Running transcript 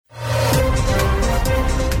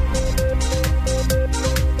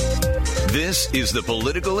This is the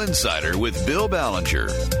Political Insider with Bill Ballenger.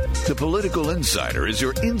 The Political Insider is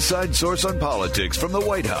your inside source on politics from the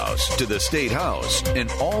White House to the State House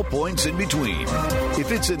and all points in between.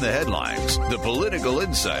 If it's in the headlines, the Political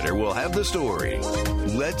Insider will have the story.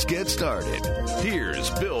 Let's get started. Here's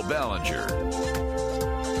Bill Ballenger.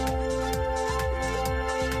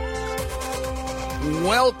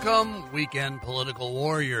 Welcome, weekend political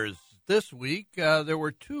warriors. This week, there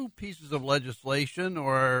were two pieces of legislation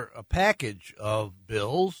or a package of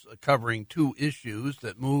bills covering two issues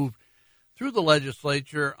that moved through the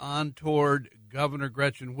legislature on toward Governor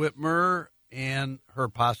Gretchen Whitmer and her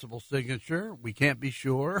possible signature. We can't be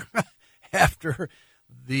sure after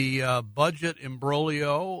the budget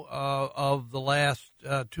imbroglio of the last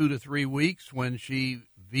 2 to 3 weeks when she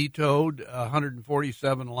vetoed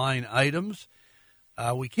 147 line items.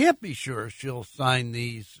 We can't be sure she'll sign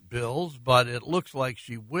these bills, but it looks like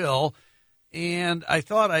she will. And I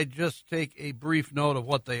thought I'd just take a brief note of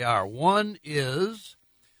what they are. One is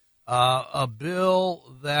a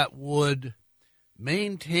bill that would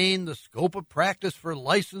maintain the scope of practice for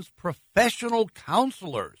licensed professional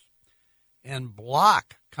counselors and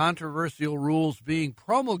block controversial rules being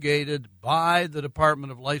promulgated by the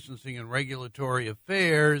Department of Licensing and Regulatory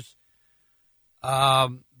Affairs.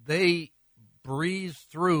 They breeze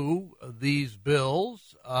through these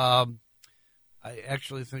bills. I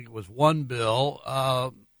actually think it was one bill,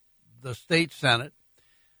 the state Senate,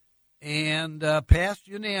 and passed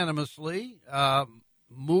unanimously.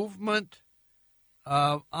 Movement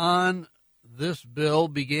on this bill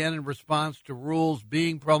began in response to rules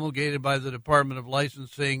being promulgated by the Department of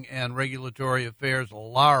Licensing and Regulatory Affairs.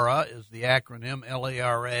 LARA is the acronym,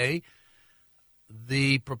 LARA.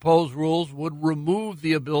 The proposed rules would remove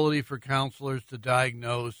the ability for counselors to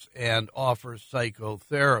diagnose and offer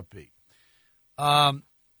psychotherapy.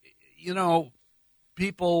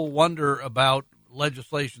 People wonder about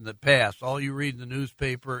legislation that passed. All you read in the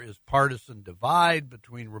newspaper is partisan divide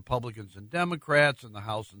between Republicans and Democrats in the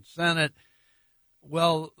House and Senate.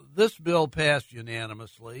 Well, this bill passed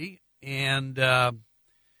unanimously, and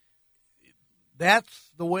that's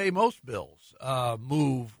the way most bills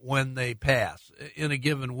move when they pass in a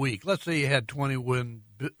given week. Let's say you had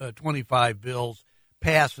 25 bills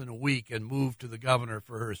pass in a week and move to the governor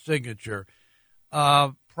for her signature.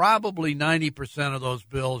 Probably 90% of those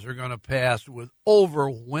bills are going to pass with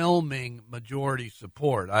overwhelming majority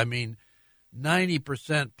support. I mean,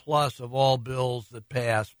 90% plus of all bills that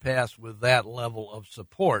pass with that level of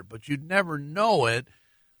support. But you'd never know it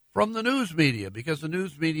from the news media, because the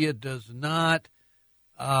news media does not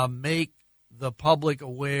make the public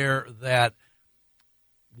aware that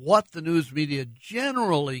what the news media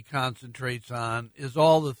generally concentrates on is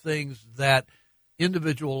all the things that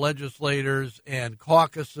individual legislators and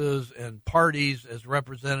caucuses and parties as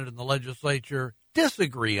represented in the legislature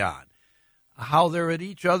disagree on, how they're at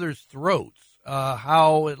each other's throats,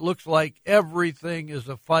 how it looks like everything is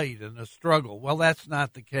a fight and a struggle. Well, that's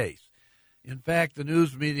not the case. In fact, the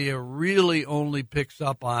news media really only picks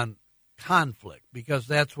up on conflict because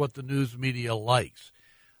that's what the news media likes.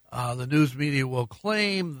 The news media will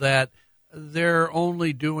claim that they're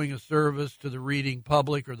only doing a service to the reading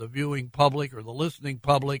public or the viewing public or the listening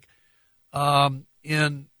public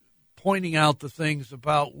in pointing out the things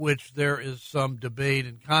about which there is some debate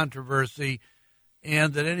and controversy,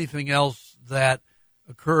 and that anything else that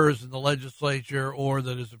occurs in the legislature or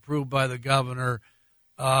that is approved by the governor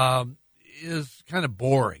is kind of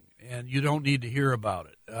boring, and you don't need to hear about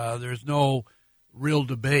it. There's no real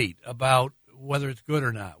debate about whether it's good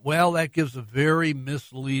or not. Well, that gives a very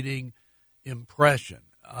misleading impression,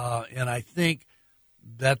 and I think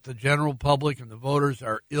that the general public and the voters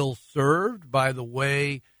are ill-served by the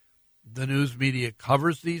way the news media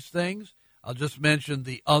covers these things. I'll just mention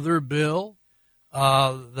the other bill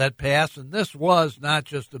that passed, and this was not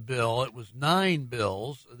just a bill. It was 9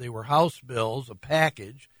 bills. They were House bills, a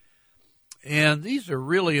package. And these are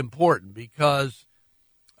really important because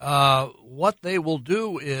what they will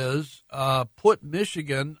do is put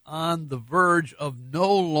Michigan on the verge of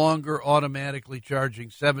no longer automatically charging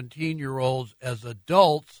 17-year-olds as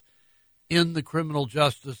adults in the criminal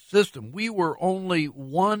justice system. We were only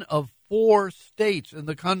one of 4 states in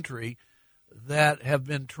the country that have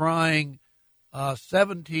been trying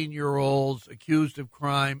 17-year-olds accused of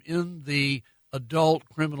crime in the adult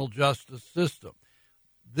criminal justice system.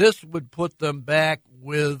 This would put them back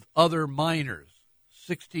with other minors,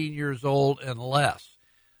 16 years old and less.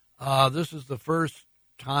 This is the first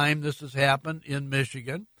time this has happened in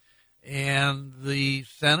Michigan, and the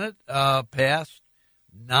Senate passed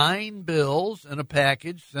 9 bills in a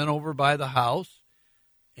package sent over by the House,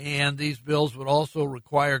 And these bills would also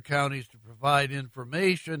require counties to provide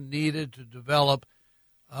information needed to develop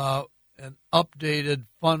an updated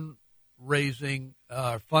fundraising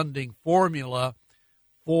funding formula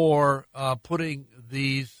for putting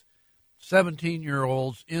these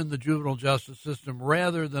 17-year-olds in the juvenile justice system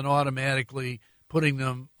rather than automatically putting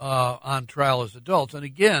them on trial as adults. And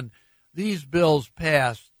again, these bills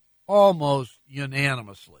passed almost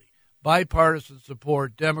unanimously. Bipartisan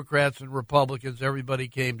support, Democrats and Republicans, everybody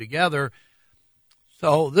came together.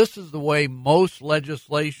 So this is the way most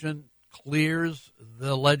legislation clears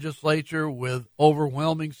the legislature, with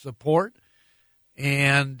overwhelming support.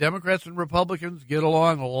 And Democrats and Republicans get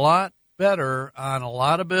along a lot better on a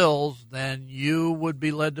lot of bills than you would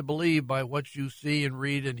be led to believe by what you see and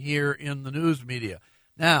read and hear in the news media.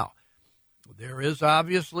 Now, there is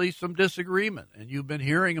obviously some disagreement, and you've been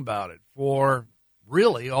hearing about it for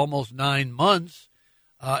really almost 9 months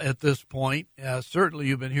at this point. Certainly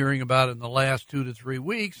you've been hearing about it in the last 2 to 3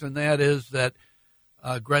 weeks, and that is that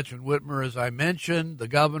Gretchen Whitmer, as I mentioned, the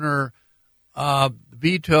governor,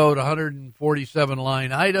 vetoed 147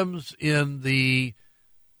 line items in the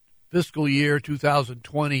fiscal year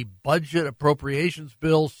 2020 budget appropriations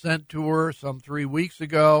bill sent to her some 3 weeks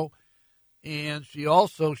ago. And she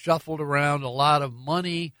also shuffled around a lot of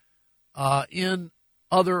money in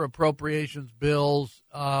other appropriations bills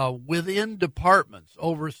within departments,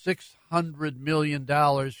 over $600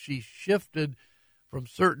 million. She shifted from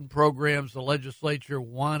certain programs the legislature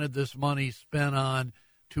wanted this money spent on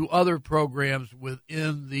to other programs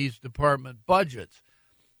within these department budgets.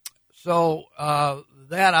 So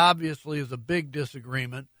that obviously is a big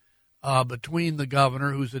disagreement between the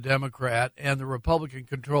governor, who's a Democrat, and the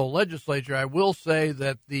Republican-controlled legislature. I will say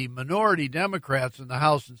that the minority Democrats in the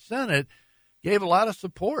House and Senate gave a lot of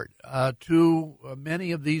support to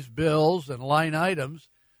many of these bills and line items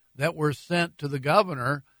that were sent to the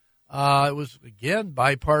governor. It was, again,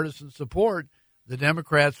 bipartisan support. The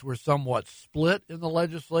Democrats were somewhat split in the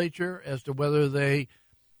legislature as to whether they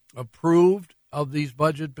approved of these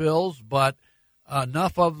budget bills, but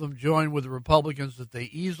enough of them joined with the Republicans that they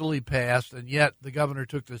easily passed, and yet the governor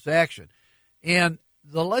took this action. And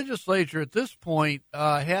the legislature at this point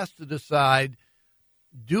has to decide,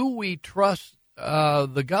 do we trust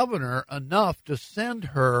the governor enough to send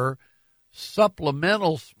her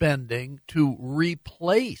supplemental spending to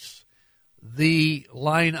replace the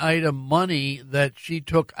line item money that she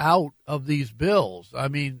took out of these bills? I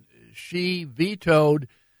mean, she vetoed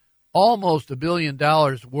almost $1 billion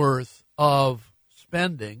worth of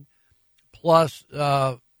spending, plus,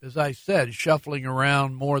 as I said, shuffling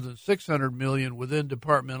around more than $600 million within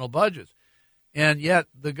departmental budgets. And yet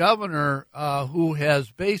the governor, who has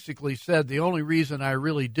basically said the only reason I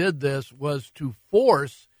really did this was to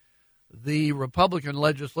force the Republican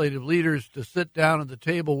legislative leaders to sit down at the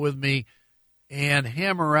table with me and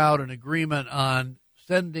hammer out an agreement on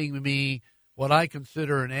sending me what I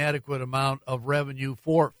consider an adequate amount of revenue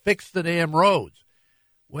for fix the damn roads.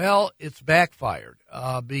 Well, it's backfired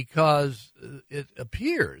because it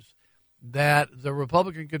appears that the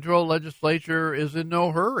Republican-controlled legislature is in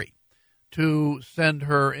no hurry to send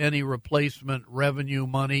her any replacement revenue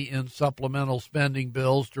money in supplemental spending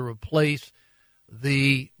bills to replace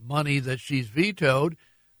the money that she's vetoed,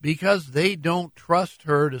 because they don't trust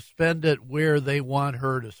her to spend it where they want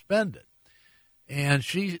her to spend it. And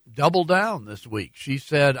she doubled down this week. She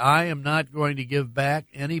said, I am not going to give back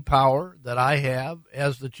any power that I have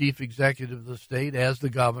as the chief executive of the state, as the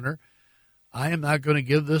governor. I am not going to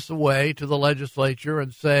give this away to the legislature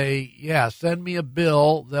and say, yeah, send me a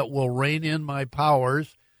bill that will rein in my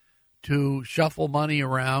powers to shuffle money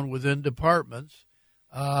around within departments.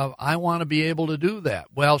 I want to be able to do that.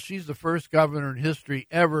 Well, she's the first governor in history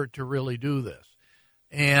ever to really do this.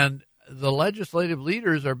 And the legislative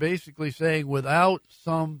leaders are basically saying, without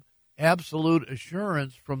some absolute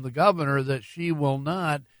assurance from the governor that she will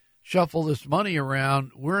not shuffle this money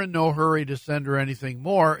around, we're in no hurry to send her anything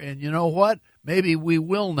more. And you know what? Maybe we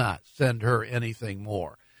will not send her anything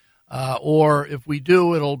more. Or if we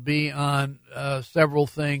do, it'll be on several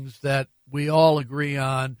things that we all agree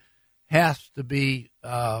on has to be,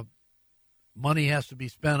 money has to be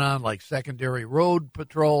spent on, like secondary road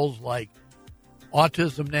patrols, like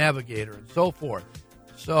Autism Navigator, and so forth.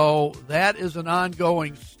 So that is an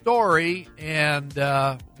ongoing story, and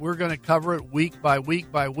we're going to cover it week by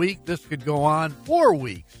week by week. This could go on 4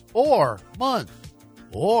 weeks or months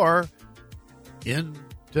or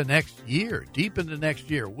into next year, deep into next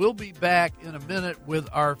year. We'll be back in a minute with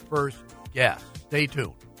our first guest. Stay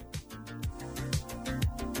tuned.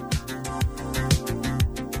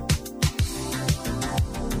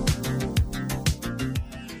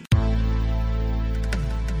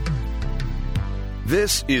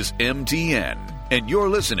 This is MTN, and you're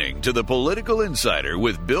listening to the Political Insider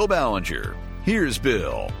with Bill Ballenger. Here's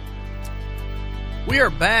Bill. We are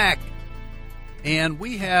back, and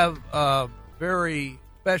we have a very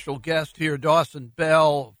special guest here, Dawson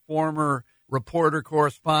Bell, former reporter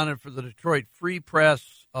correspondent for the Detroit Free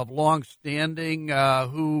Press of long standing,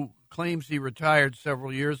 who claims he retired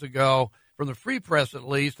several years ago. From the Free Press, at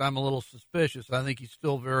least, I'm a little suspicious. I think he's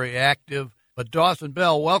still very active. But Dawson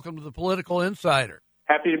Bell, welcome to the Political Insider.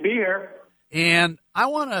 Happy to be here. And I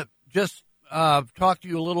want to just talk to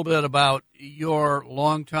you a little bit about your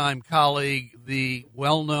longtime colleague, the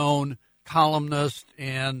well-known columnist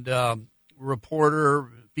and reporter,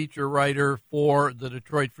 feature writer for the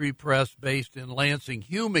Detroit Free Press based in Lansing,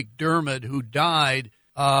 Hugh McDermott, who died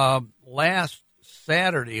last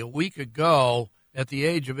Saturday, a week ago, at the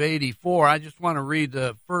age of 84. I just want to read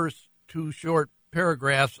the first two short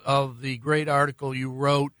paragraphs of the great article you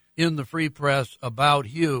wrote in the Free Press about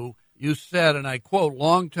Hugh. You said, and I quote,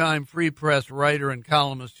 longtime Free Press writer and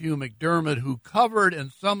columnist Hugh McDermott, who covered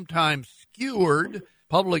and sometimes skewered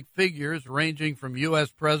public figures ranging from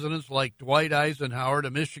U.S. presidents like Dwight Eisenhower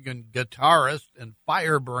to Michigan guitarist and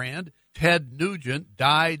firebrand Ted Nugent,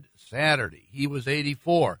 died Saturday. He was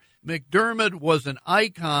 84. McDermott was an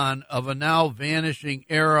icon of a now vanishing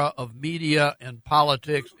era of media and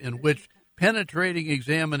politics in which penetrating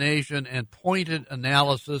examination and pointed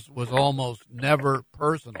analysis was almost never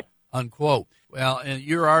personal, unquote. Well, and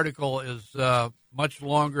your article is much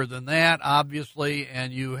longer than that, obviously,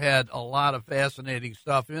 and you had a lot of fascinating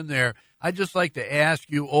stuff in there. I'd just like to ask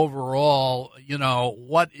you overall,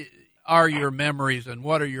 what are your memories and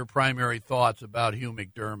what are your primary thoughts about Hugh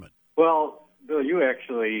McDermott? Well, Bill, you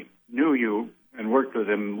actually knew Hugh and worked with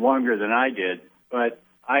him longer than I did, but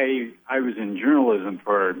I was in journalism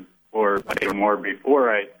for more before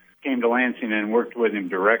I came to Lansing and worked with him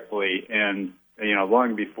directly, and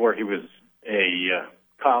long before he was a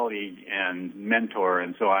colleague and mentor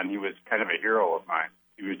and so on, he was kind of a hero of mine.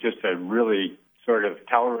 He was just a really sort of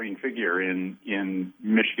towering figure in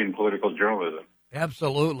Michigan political journalism.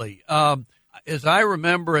 Absolutely. As I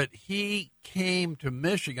remember it, he came to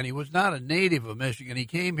Michigan. He was not a native of Michigan. He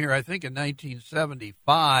came here, I think, in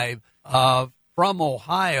 1975 from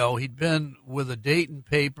Ohio. He'd been with a Dayton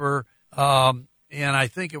paper, and I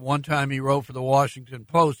think at one time he wrote for the Washington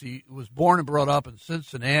Post. He was born and brought up in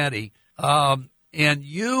Cincinnati. And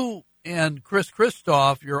you and Chris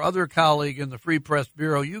Christoph, your other colleague in the Free Press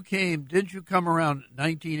Bureau, didn't you come around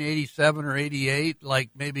 1987 or 88, like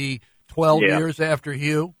maybe 12 years after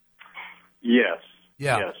Hugh? Yes.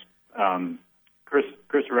 Yeah. Yes.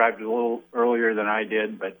 Chris arrived a little earlier than I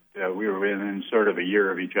did, but we were within sort of a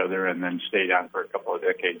year of each other and then stayed on for a couple of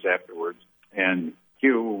decades afterwards. And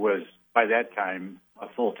Hugh was, by that time, a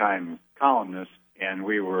full-time columnist, and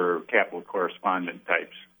we were Capitol correspondent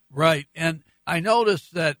types. Right. And I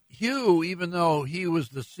noticed that Hugh, even though he was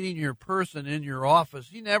the senior person in your office,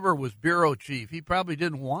 he never was bureau chief. He probably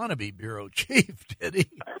didn't want to be bureau chief, did he?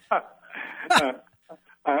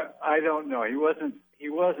 I don't know. He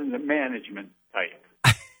wasn't a management type.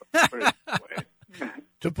 Put it that way.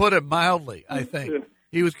 To put it mildly, I think.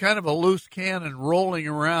 He was kind of a loose cannon rolling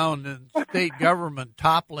around in state government,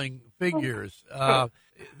 toppling figures.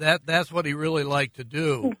 That's what he really liked to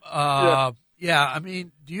do. Yeah, I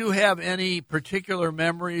mean, do you have any particular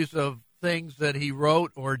memories of things that he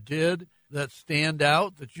wrote or did that stand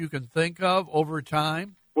out that you can think of over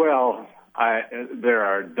time? Well, there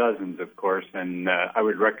are dozens, of course, and I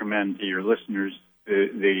would recommend to your listeners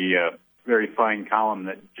the very fine column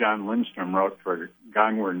that John Lindstrom wrote for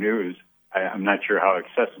Gongwer News. I'm not sure how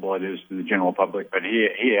accessible it is to the general public, but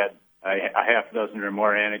he had a half dozen or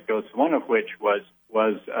more anecdotes, one of which was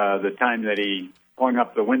the time that he flung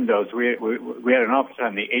up the windows. We had an office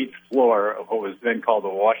on the 8th floor of what was then called the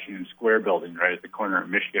Washington Square building, right at the corner of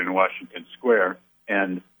Michigan and Washington Square,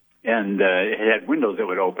 and it had windows that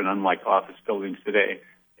would open, unlike office buildings today.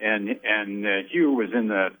 And Hugh was in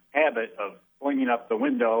the habit of flinging up the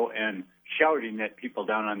window and shouting at people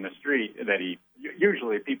down on the street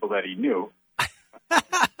usually people that he knew.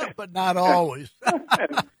 But not always.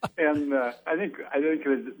 and I think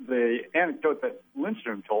the anecdote that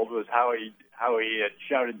Lindstrom told was how he had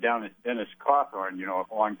shouted down at Dennis Cawthorn,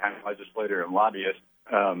 a longtime legislator and lobbyist,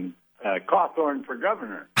 Cawthorn for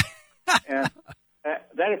governor. And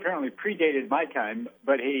that apparently predated my time,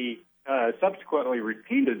 but he subsequently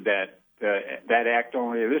repeated that act,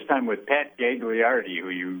 only this time with Pat Gagliardi, who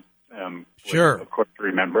you sure, would, of course,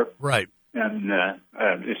 remember. Right. And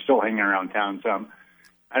is still hanging around town some.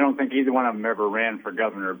 I don't think either one of them ever ran for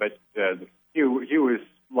governor, but Hugh was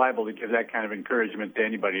liable to give that kind of encouragement to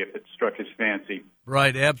anybody if it struck his fancy.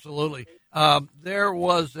 Right, absolutely. There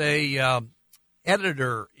was a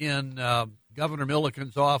editor in Governor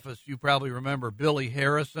Milliken's office. You probably remember Billy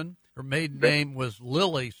Harrison. Her maiden name was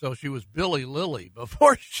Lily, so she was Billy Lilly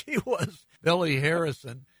before she was Billy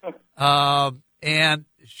Harrison. And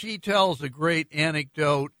she tells a great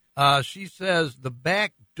anecdote. She says the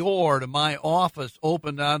back door to my office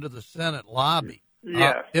opened onto the Senate lobby.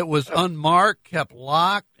 Yes. It was unmarked, kept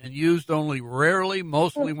locked, and used only rarely,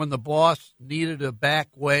 mostly when the boss needed a back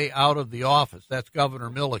way out of the office. That's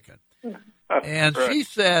Governor Milliken. And she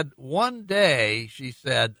said, one day, she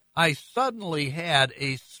said, I suddenly had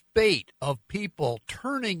a spate of people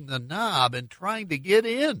turning the knob and trying to get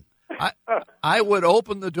in. I would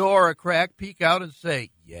open the door a crack, peek out, and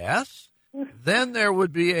say, yes? Then there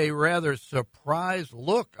would be a rather surprised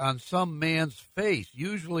look on some man's face,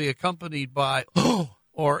 usually accompanied by, oh,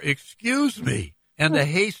 or excuse me, and a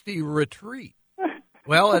hasty retreat.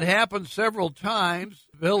 Well, it happened several times.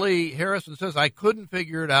 Billy Harrison says, I couldn't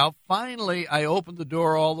figure it out. Finally, I opened the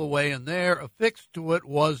door all the way, and there, affixed to it,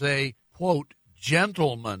 was a, quote,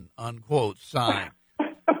 gentleman, unquote, sign.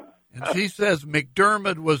 And she says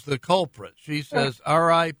McDermott was the culprit. She says,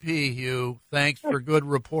 R.I.P., Hugh. Thanks for good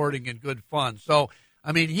reporting and good fun. So,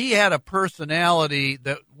 I mean, he had a personality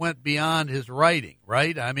that went beyond his writing,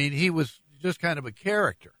 right? I mean, he was just kind of a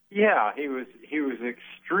character. Yeah, he was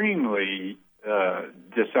extremely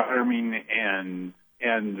disarming and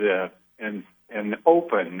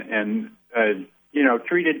open, and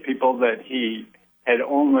treated people that he had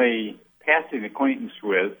only passing acquaintance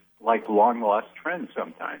with like long-lost friends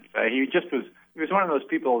sometimes. He was one of those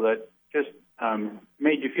people that just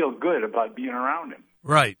made you feel good about being around him.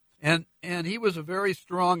 Right. And he was a very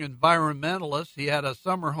strong environmentalist. He had a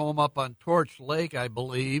summer home up on Torch Lake, I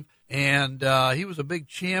believe, and he was a big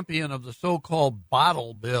champion of the so-called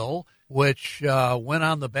bottle bill, which went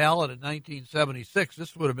on the ballot in 1976.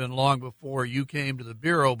 This would have been long before you came to the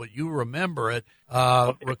Bureau, but you remember it,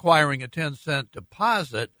 requiring a 10-cent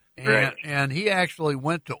deposit. And he actually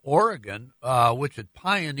went to Oregon, which had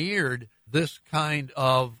pioneered this kind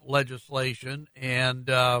of legislation, and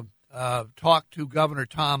talked to Governor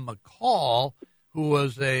Tom McCall, who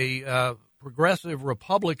was a progressive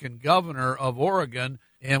Republican governor of Oregon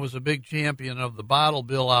and was a big champion of the bottle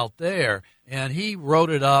bill out there. And he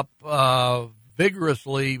wrote it up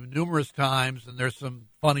vigorously numerous times, and there's some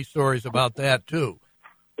funny stories about that, too.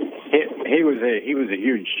 He was a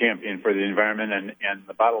huge champion for the environment, and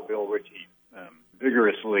the bottle bill, which he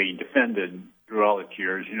vigorously defended through all its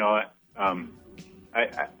years. I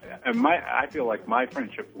feel like my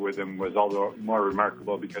friendship with him was all the more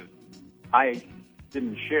remarkable because I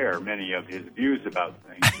didn't share many of his views about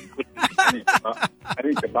things. I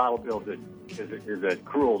think the bottle bill is a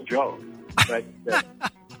cruel joke, but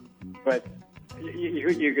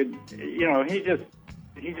you could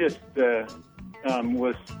he just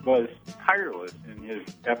was tireless in his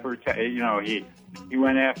effort to, he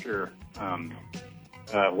went after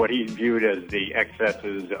what he viewed as the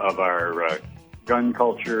excesses of our gun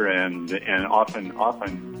culture, and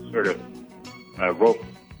often sort of roped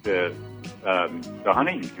the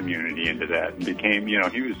hunting community into that, and became, he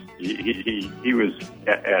was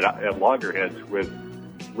at loggerheads with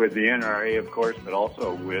the NRA, of course, but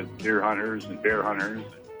also with deer hunters and bear hunters,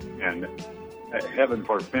 and heaven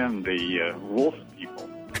forfend the wolf people.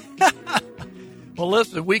 Well,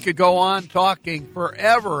 listen, we could go on talking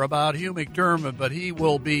forever about Hugh McDermott, but he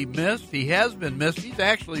will be missed. He has been missed. He's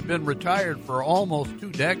actually been retired for almost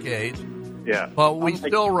 2 decades. Yeah. But we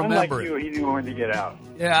still remember you, he knew when to get out.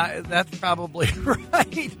 Yeah, that's probably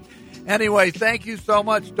right. Anyway, thank you so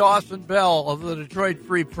much, Dawson Bell of the Detroit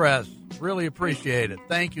Free Press. Really appreciate it.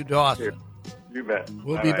 Thank you, Dawson. You bet.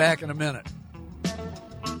 We'll be back in a minute.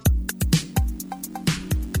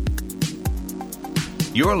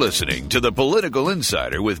 You're listening to The Political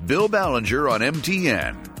Insider with Bill Ballenger on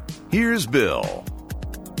MTN. Here's Bill.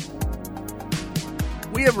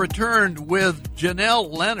 We have returned with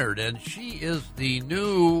Janelle Leonard, and she is the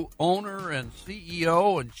new owner and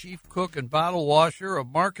CEO and chief cook and bottle washer of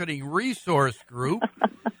Marketing Resource Group,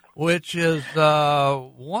 which is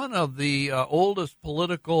one of the oldest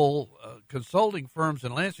political consulting firms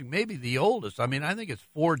in Lansing, maybe the oldest. I mean, I think it's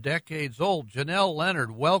 4 decades old. Janelle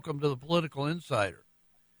Leonard, welcome to the Political Insider.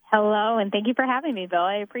 Hello, and thank you for having me, Bill.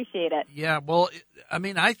 I appreciate it. Yeah, well, I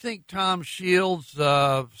mean, I think Tom Shields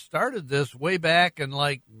started this way back in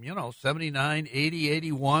 79, 80,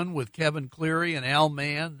 81 with Kevin Cleary and Al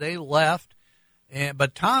Mann. They left,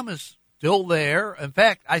 but Tom is still there. In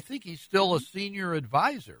fact, I think he's still a senior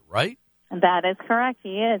advisor, right? That is correct.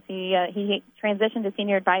 He is. He transitioned to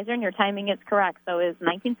senior advisor, and your timing is correct. So it was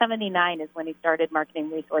 1979 is when he started Marketing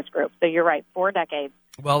Resource Group. So you're right, 4 decades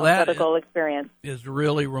of political experience. Is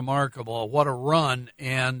really remarkable. What a run.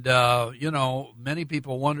 And, many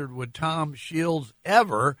people wondered, would Tom Shields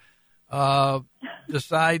ever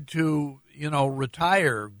decide to,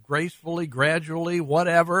 retire gracefully, gradually,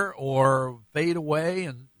 whatever, or fade away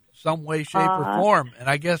in some way, shape, or form? And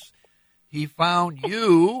I guess he found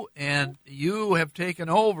you, and you have taken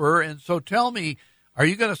over. And so tell me, are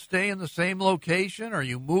you going to stay in the same location? Are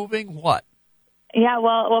you moving? What? Yeah,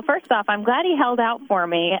 well, first off, I'm glad he held out for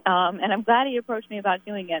me, and I'm glad he approached me about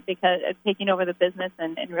doing it, because taking over the business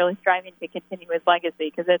and really striving to continue his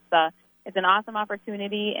legacy, because it's an awesome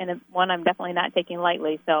opportunity, and it's one I'm definitely not taking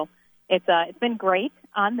lightly. So it's been great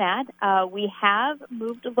on that. We have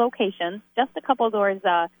moved locations, just a couple doors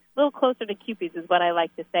a little closer to Cupid's is what I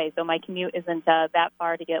like to say, so my commute isn't that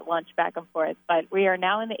far to get lunch back and forth. But we are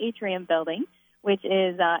now in the atrium building, which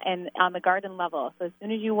is and on the garden level. So as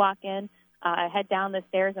soon as you walk in, head down the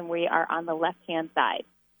stairs, and we are on the left-hand side.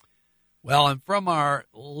 Well, and from our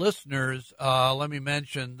listeners, let me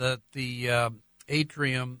mention that the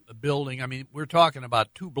atrium building, I mean, we're talking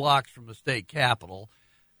about 2 blocks from the state capitol,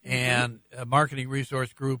 and Marketing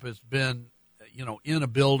Resource Group has been, in a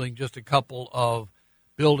building just a couple of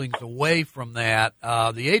buildings away from that.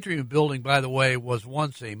 The atrium building, by the way, was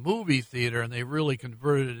once a movie theater, and they really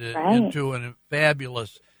converted it into a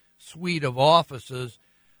fabulous suite of offices.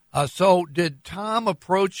 So did Tom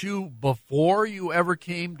approach you before you ever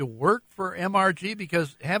came to work for MRG?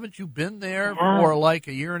 Because haven't you been there for like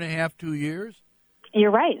a year and a half, 2 years?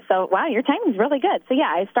 You're right. So, wow, your timing's really good. So,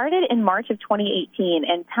 I started in March of 2018,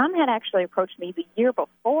 and Tom had actually approached me the year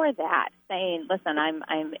before that saying, listen,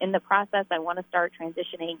 I'm in the process. I want to start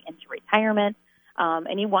transitioning into retirement,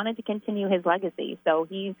 and he wanted to continue his legacy. So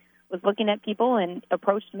he was looking at people and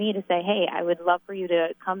approached me to say, hey, I would love for you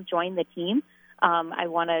to come join the team. I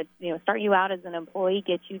want to, start you out as an employee,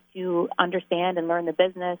 get you to understand and learn the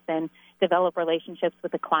business and develop relationships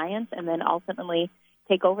with the clients, and then ultimately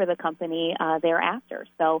take over the company thereafter.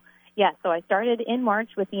 So I started in March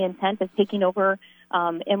with the intent of taking over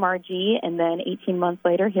MRG, and then 18 months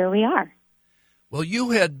later, here we are. Well, you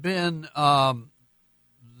had been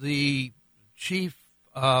the chief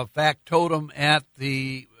factotum at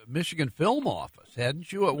the Michigan Film Office,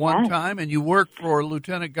 hadn't you, at one time? And you worked for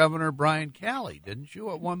Lieutenant Governor Brian Calley, didn't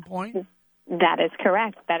you, at one point? That is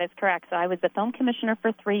correct. So I was the film commissioner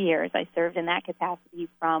for 3 years. I served in that capacity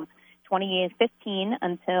from 2015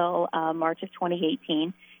 until March of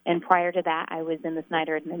 2018. And prior to that, I was in the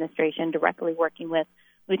Snyder administration directly working with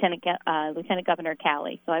Lieutenant Governor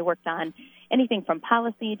Calley. So I worked on anything from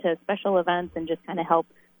policy to special events and just kind of help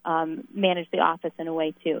manage the office in a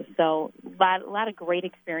way, too. So a lot of great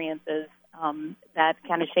experiences that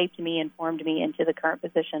kind of shaped me and formed me into the current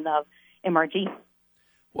position of MRG.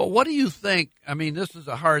 Well, what do you think? I mean, this is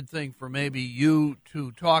a hard thing for maybe you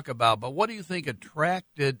to talk about, but what do you think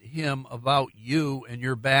attracted him about you and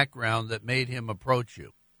your background that made him approach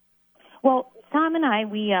you? Well, Tom and I,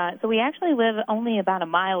 we actually live only about a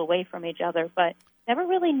mile away from each other, but never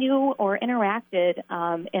really knew or interacted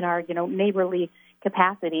in our, neighborly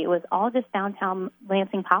capacity. It was all just downtown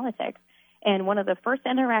Lansing politics. And one of the first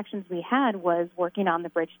interactions we had was working on the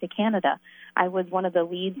Bridge to Canada. I was one of the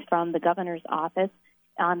leads from the governor's office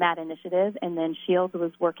on that initiative, and then Shields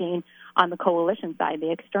was working on the coalition side,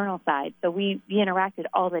 the external side. So we interacted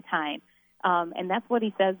all the time. And that's what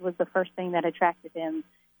he says was the first thing that attracted him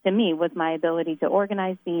to me, was my ability to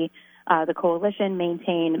organize the coalition,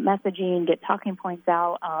 maintain messaging, get talking points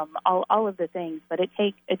out, all of the things. But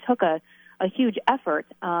it took a huge effort,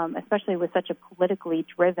 especially with such a politically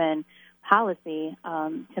driven policy,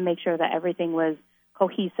 to make sure that everything was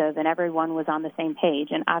cohesive and everyone was on the same page.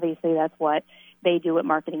 And obviously that's what they do at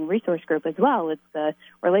Marketing Resource Group as well. It's the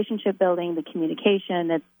relationship building, the communication,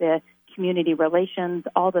 it's the community relations,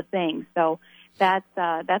 all the things. So that's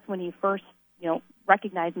when you first,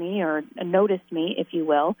 recognized me or noticed me, if you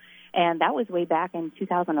will. And that was way back in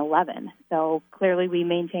 2011. So clearly we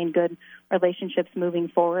maintained good relationships moving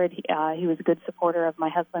forward. He was a good supporter of my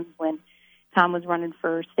husband when Tom was running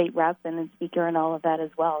for state rep and speaker and all of that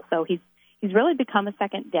as well. So he's really become a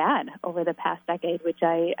second dad over the past decade, which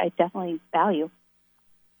I definitely value.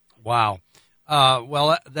 Wow.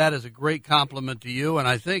 Well, that is a great compliment to you. And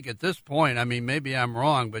I think at this point, I mean, maybe I'm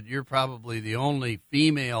wrong, but you're probably the only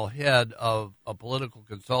female head of a political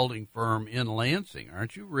consulting firm in Lansing,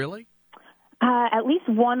 aren't you, really? At least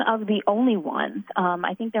one of the only ones.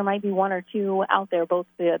 I think there might be one or two out there, both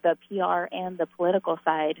the PR and the political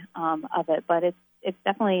side of it. But it's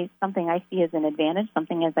definitely something I see as an advantage,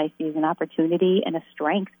 something as I see as an opportunity and a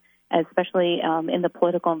strength, especially in the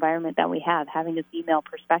political environment that we have, having a female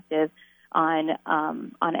perspective on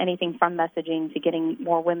anything from messaging to getting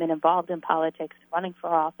more women involved in politics, running for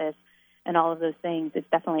office, and all of those things. It's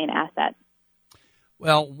definitely an asset.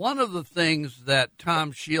 Well, one of the things that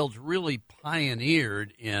Tom Shields really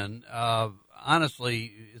pioneered in,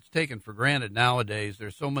 honestly, it's taken for granted nowadays.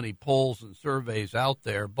 There's so many polls and surveys out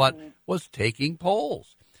there, but was taking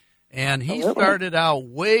polls. And he started out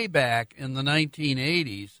way back in the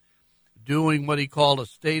 1980s doing what he called a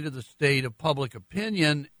state of the state of public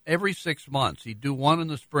opinion every 6 months. He'd do one in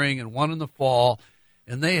the spring and one in the fall,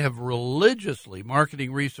 and they have religiously,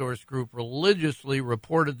 Marketing Resource Group religiously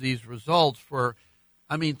reported these results for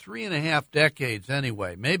 3.5 decades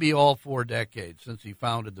anyway, maybe all 4 decades since he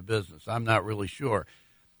founded the business. I'm not really sure.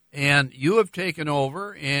 And you have taken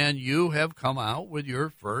over, and you have come out with your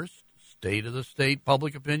first State of the State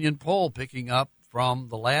public opinion poll, picking up from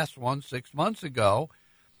the last one 6 months ago.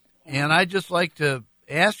 And I'd just like to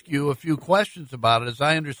ask you a few questions about it. As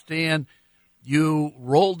I understand, you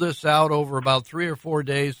rolled this out over about 3 or 4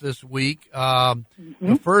 days this week.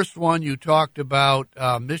 The first one, you talked about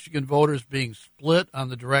Michigan voters being split on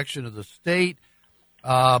the direction of the state,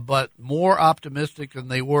 but more optimistic than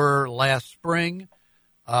they were last spring.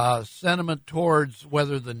 Sentiment towards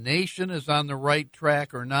whether the nation is on the right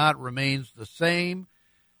track or not remains the same.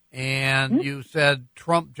 And you said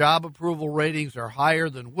Trump job approval ratings are higher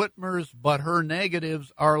than Whitmer's, but her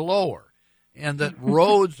negatives are lower, and that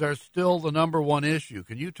roads are still the number one issue.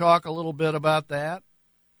 Can you talk a little bit about that?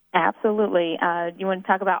 Absolutely. You want to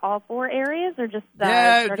talk about all 4 areas, or just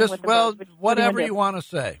whatever you want to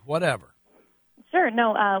say, whatever. Sure.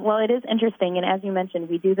 No. Well, it is interesting, and as you mentioned,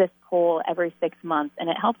 we do this poll every 6 months, and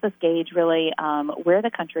it helps us gauge really where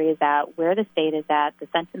the country is at, where the state is at, the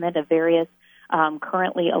sentiment of various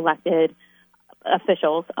currently elected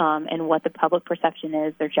officials, and what the public perception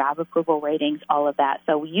is, their job approval ratings, all of that.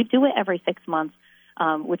 So you do it every 6 months,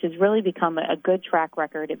 which has really become a good track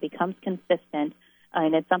record. It becomes consistent,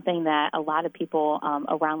 and it's something that a lot of people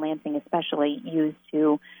around Lansing especially use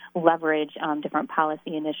to leverage different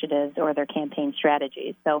policy initiatives or their campaign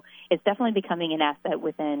strategies. So it's definitely becoming an asset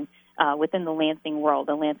within the Lansing world,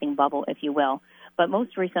 the Lansing bubble, if you will. But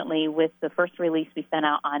most recently, with the first release we sent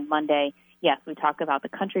out on Monday, yes, we talk about the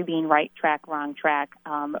country being right track, wrong track.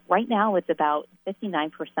 Right now, it's about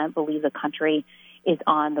 59% believe the country is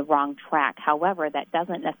on the wrong track. However, that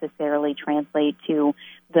doesn't necessarily translate to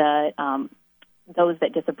the those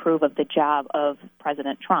that disapprove of the job of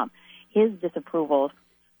President Trump. His disapprovals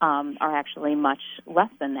are actually much less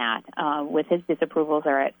than that. With his disapprovals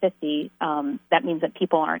are at 50, that means that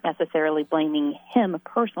people aren't necessarily blaming him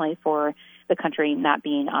personally for the country not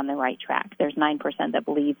being on the right track. There's 9% that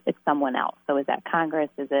believe it's someone else. So is that Congress?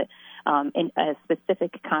 Is it in a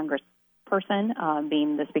specific Congress person,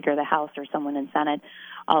 being the Speaker of the House or someone in Senate,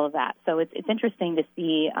 all of that. So it's interesting to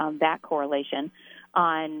see that correlation.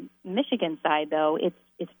 On Michigan's side, though,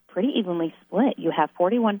 it's pretty evenly split. You have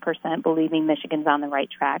 41% believing Michigan's on the right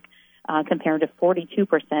track compared to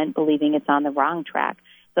 42% believing it's on the wrong track.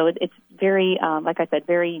 So it's very, like I said,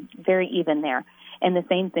 very, very even there. And the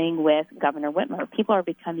same thing with Governor Whitmer. People are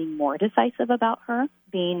becoming more decisive about her,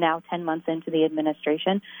 being now 10 months into the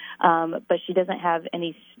administration, but she doesn't have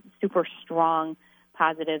any super strong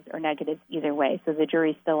positives or negatives either way. So the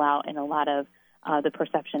jury's still out in a lot of the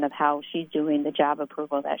perception of how she's doing, the job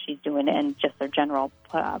approval that she's doing, and just their general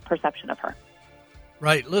perception of her.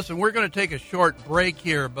 Right. Listen, we're going to take a short break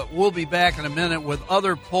here, but we'll be back in a minute with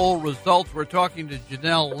other poll results. We're talking to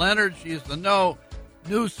Janelle Leonard. She is the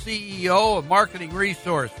new CEO of Marketing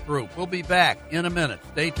Resource Group. We'll be back in a minute.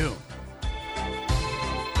 Stay tuned.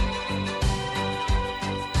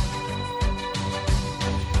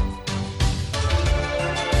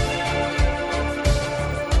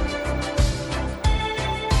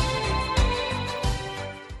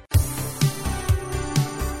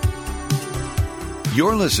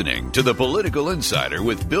 You're listening to The Political Insider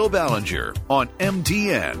with Bill Ballenger on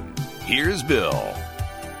MTN. Here's Bill.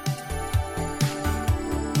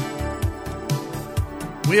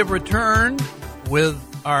 We have returned with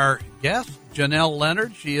our guest, Janelle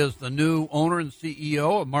Leonard. She is the new owner and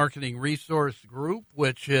CEO of Marketing Resource Group,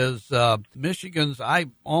 which is Michigan's, I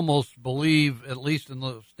almost believe, at least in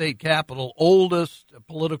the state capital, oldest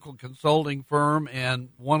political consulting firm and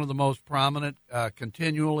one of the most prominent,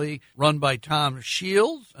 continually run by Tom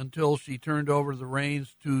Shields until she turned over the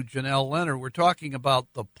reins to Janelle Leonard. We're talking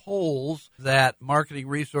about the polls that Marketing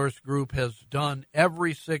Resource Group has done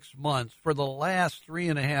every 6 months for the last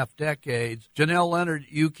 3.5 decades. Janelle Leonard,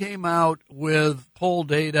 you came out with poll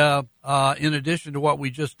data, in addition to what we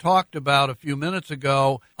just talked about a few minutes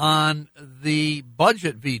ago, on the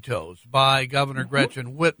budget vetoes by Governor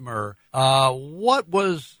Gretchen Whitmer. What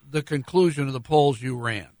was the conclusion of the polls you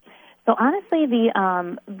ran? So honestly,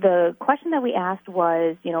 the question that we asked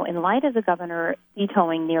was, in light of the governor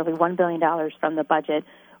vetoing nearly $1 billion from the budget,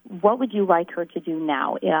 what would you like her to do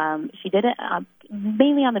now? She did it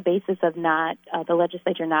mainly on the basis of the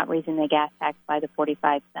legislature not raising the gas tax by the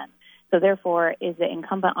 45 cents. So therefore, is it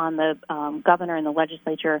incumbent on the governor and the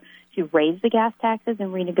legislature to raise the gas taxes and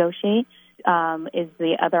renegotiate? Is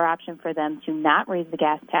the other option for them to not raise the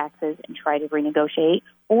gas taxes and try to renegotiate?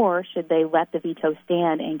 Or should they let the veto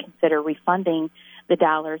stand and consider refunding the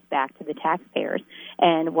dollars back to the taxpayers?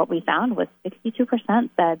 And what we found was 62%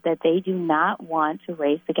 said that they do not want to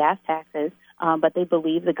raise the gas taxes, but they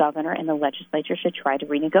believe the governor and the legislature should try to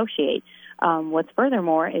renegotiate. What's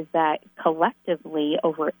furthermore is that collectively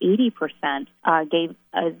over 80% gave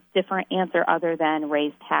a different answer other than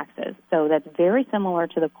raise taxes. So that's very similar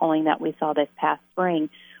to the polling that we saw this past spring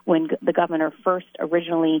when the governor first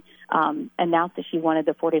originally announced that she wanted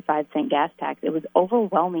the 45-cent gas tax. It was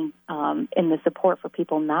overwhelming in the support for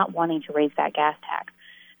people not wanting to raise that gas tax.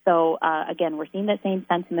 So, again, we're seeing that same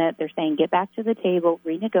sentiment. They're saying get back to the table,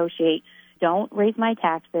 renegotiate, don't raise my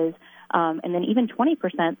taxes. And then even 20%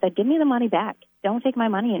 said, give me the money back. Don't take my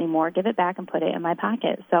money anymore. Give it back and put it in my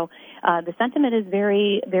pocket. So the sentiment is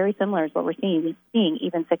very, very similar to what we're seeing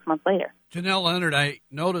even 6 months later. Janelle Leonard, I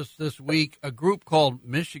noticed this week a group called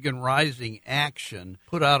Michigan Rising Action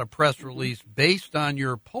put out a press release based on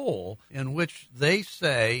your poll in which they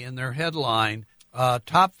say in their headline,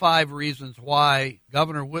 top 5 reasons why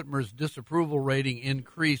Governor Whitmer's disapproval rating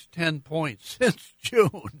increased 10 points since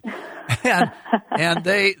June. And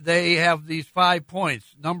they have these 5 points.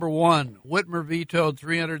 Number 1, Whitmer vetoed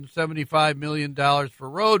 $375 million for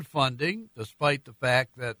road funding, despite the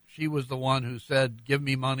fact that she was the one who said, give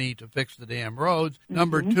me money to fix the damn roads. Mm-hmm.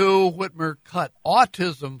 Number 2, Whitmer cut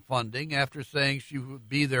autism funding after saying she would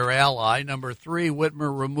be their ally. Number 3,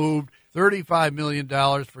 Whitmer removed $35 million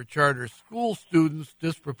for charter school students,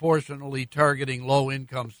 disproportionately targeting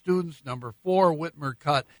low-income students. Number 4, Whitmer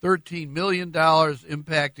cut $13 million,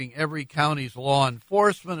 impacting every county's law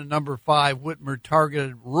enforcement. And number 5, Whitmer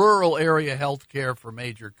targeted rural area health care for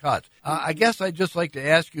major cuts. I guess I'd just like to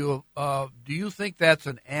ask you, do you think that's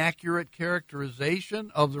an accurate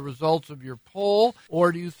characterization of the results of your poll,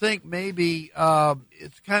 or do you think maybe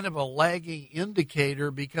it's kind of a lagging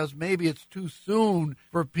indicator because maybe it's too soon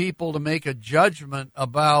for people to make a judgment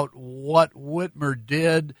about what Whitmer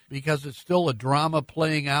did because it's still a drama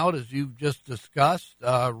playing out, as you've just discussed?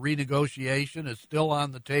 Renegotiation is still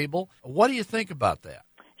on the table. What do you think about that?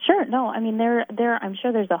 Sure. No, I mean, I'm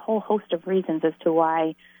sure there's a whole host of reasons as to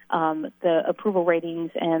why the approval ratings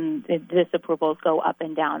and the disapprovals go up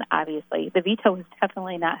and down, obviously. The veto is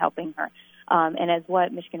definitely not helping her. And as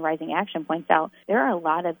what Michigan Rising Action points out, there are a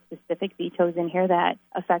lot of specific vetoes in here that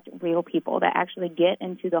affect real people, that actually get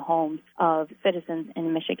into the homes of citizens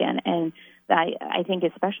in Michigan. And I think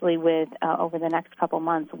especially with over the next couple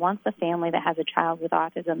months, once a family that has a child with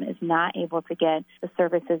autism is not able to get the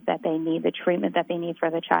services that they need, the treatment that they need for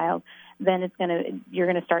the child, then you're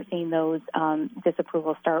going to start seeing those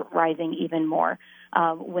disapprovals start rising even more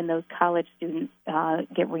when those college students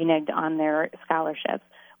get reneged on their scholarships,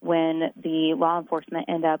 when the law enforcement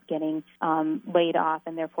end up getting laid off,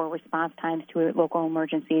 and therefore response times to local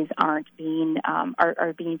emergencies are being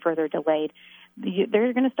further delayed.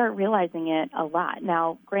 They're going to start realizing it a lot.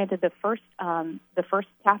 Now, granted, the first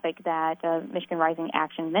topic that Michigan Rising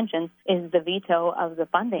Action mentions is the veto of the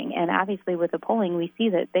funding, and obviously with the polling, we see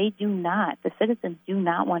that the citizens do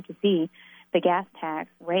not want to see the gas tax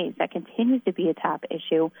raised. That continues to be a top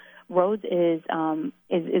issue. Roads is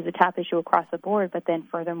a top issue across the board, but then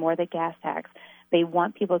furthermore, the gas tax. They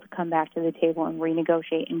want people to come back to the table and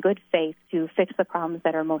renegotiate in good faith to fix the problems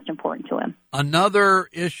that are most important to them. Another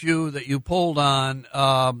issue that you polled on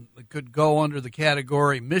could go under the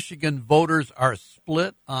category Michigan voters are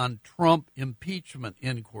split on Trump impeachment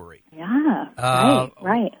inquiry. Yeah,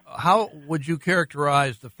 right. How would you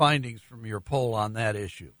characterize the findings from your poll on that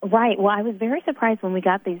issue? Right. Well, I was very surprised when we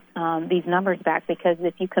got these numbers back, because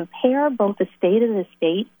if you compare both the State of the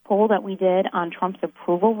State poll that we did on Trump's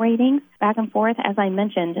approval ratings back and forth, as I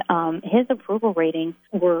mentioned, his approval ratings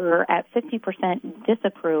were at 50%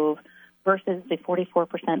 disapprove versus the 44%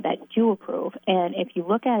 that do approve. And if you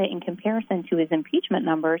look at it in comparison to his impeachment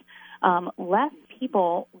numbers, less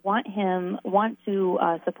people want to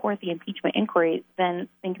support the impeachment inquiry than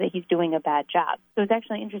think that he's doing a bad job. So it's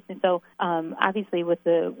actually interesting. So obviously with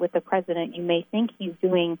the president, you may think he's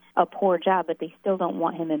doing a poor job, but they still don't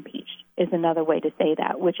want him impeached, is another way to say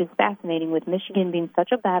that, which is fascinating with Michigan being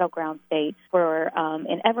such a battleground state for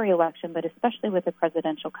in every election, but especially with the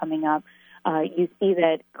presidential coming up. You see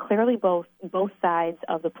that clearly both sides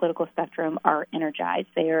of the political spectrum are energized.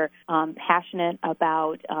 They are passionate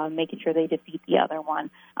about making sure they defeat the other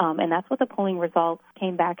one. And that's what the polling results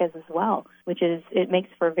came back as well, which is it makes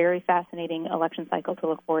for a very fascinating election cycle to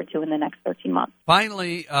look forward to in the next 13 months.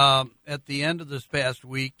 Finally, at the end of this past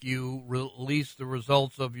week, you released the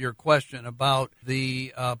results of your question about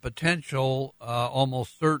the potential,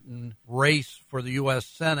 almost certain race for the U.S.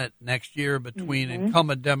 Senate next year between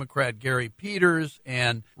incumbent Democrat Gary Peters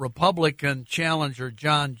and Republican challenger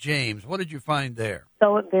John James. What did you find there?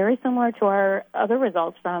 So very similar to our other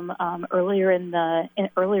results from earlier in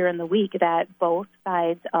the week, that both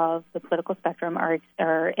sides of the political spectrum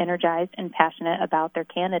are energized and passionate about their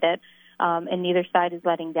candidate, and neither side is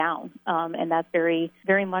letting down. And that's very,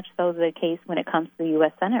 very much so the case when it comes to the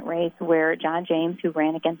U.S. Senate race, where John James, who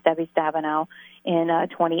ran against Debbie Stabenow in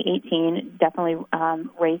 2018, definitely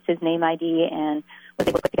raised his name ID and was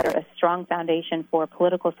able to put together a strong foundation for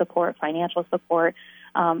political support, financial support,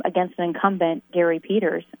 against an incumbent, Gary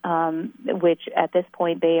Peters, which at this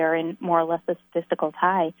point they are in more or less a statistical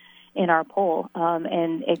tie in our poll.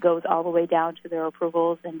 And it goes all the way down to their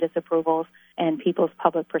approvals and disapprovals and people's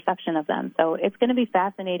public perception of them. So it's going to be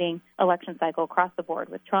fascinating election cycle across the board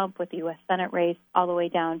with Trump, with the U.S. Senate race, all the way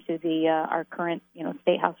down to the our current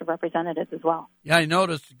State House of Representatives as well. Yeah, I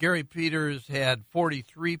noticed Gary Peters had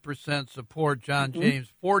 43% support, John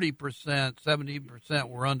James 40%, 17%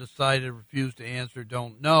 were undecided, refused to answer,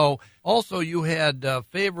 don't know. Also, you had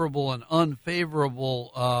favorable and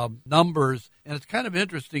unfavorable numbers, and it's kind of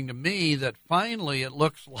interesting to me that finally it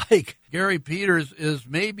looks like Gary Peters is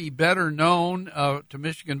maybe better known to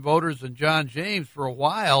Michigan voters than John James. For a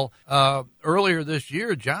while earlier this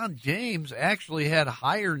year, John James actually had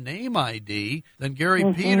higher name ID than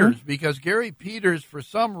Gary Peters, because Gary Peters, for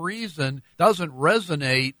some reason, doesn't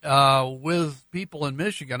resonate with people in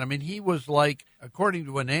Michigan. I mean, he was like, according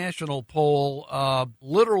to a national poll,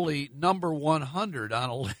 literally number 100 on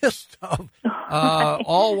a list of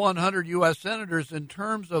all 100 U.S. senators in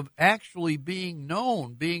terms of actually being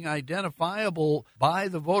known, being identifiable by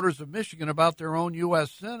the voters of Michigan about their own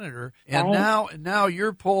U.S. senator. And now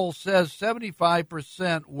your poll says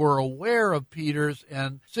 75% were aware of Peters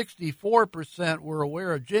and 64% were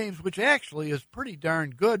aware of James, which actually is pretty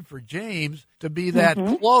darn good for James to be that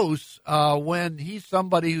close when he's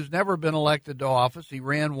somebody who's never been elected to office. He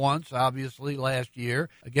ran once, obviously, last year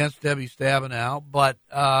against Debbie Stabenow, but,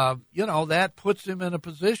 that puts him in a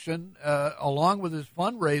position, along with his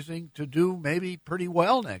fundraising, to do maybe pretty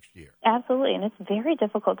well next year. Absolutely, and it's very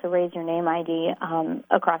difficult to raise your name ID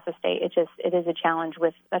across the state. It is a challenge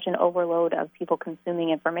with such an overload of people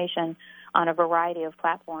consuming information on a variety of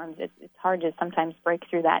platforms. It's hard to sometimes break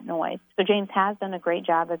through that noise. So James has done a great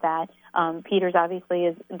job of that. Peters obviously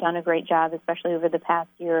has done a great job, especially over the past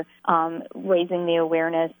year, raising the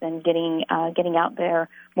awareness and getting out there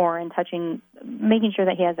more and making sure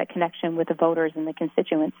that he has that connection with the voters and the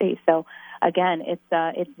constituency. So again,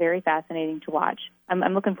 it's very fascinating to watch.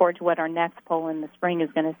 I'm looking forward to what our next poll in the spring is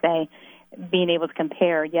going to say, being able to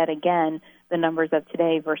compare yet again the numbers of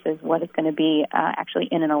today versus what it's going to be actually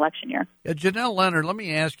in an election year. Janelle Leonard, let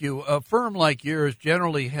me ask you, a firm like yours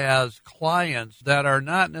generally has clients that are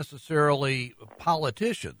not necessarily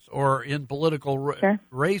politicians or in political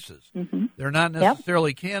races. They're not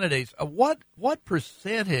necessarily candidates. What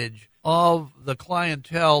percentage of the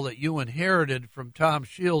clientele that you inherited from Tom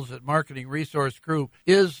Shields at Marketing Resource Group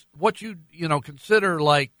is what you consider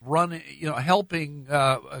like running, helping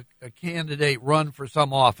a candidate run for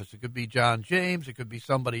some office? It could be John James, it could be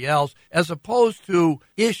somebody else, as opposed to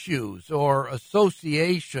issues or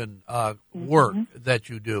association work that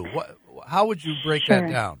you do. How would you break that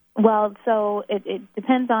down? Well, so it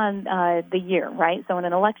depends on the year, right? So in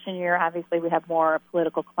an election year, obviously we have more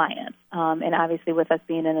political clients. And obviously with us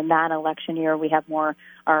being in a non-election year, we have more,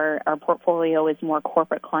 our portfolio is more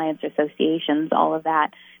corporate clients, associations, all of that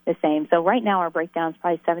the same. So right now our breakdown is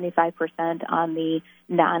probably 75% on the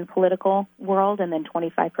non-political world and then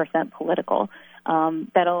 25% political.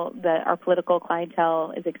 Our political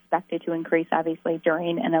clientele is expected to increase, obviously,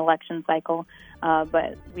 during an election cycle,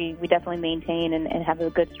 but we definitely maintain and have a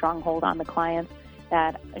good stronghold on the clients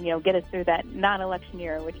that get us through that non-election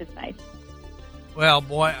year, which is nice. Well,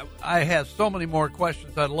 boy, I have so many more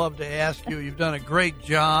questions I'd love to ask you. You've done a great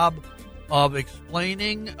job. of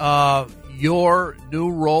explaining your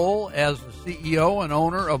new role as the CEO and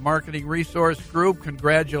owner of Marketing Resource Group.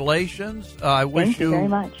 Congratulations. I wish Thank you very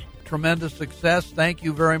much. Tremendous success. Thank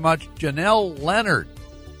you very much, Janelle Leonard.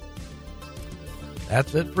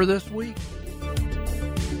 That's it for this week.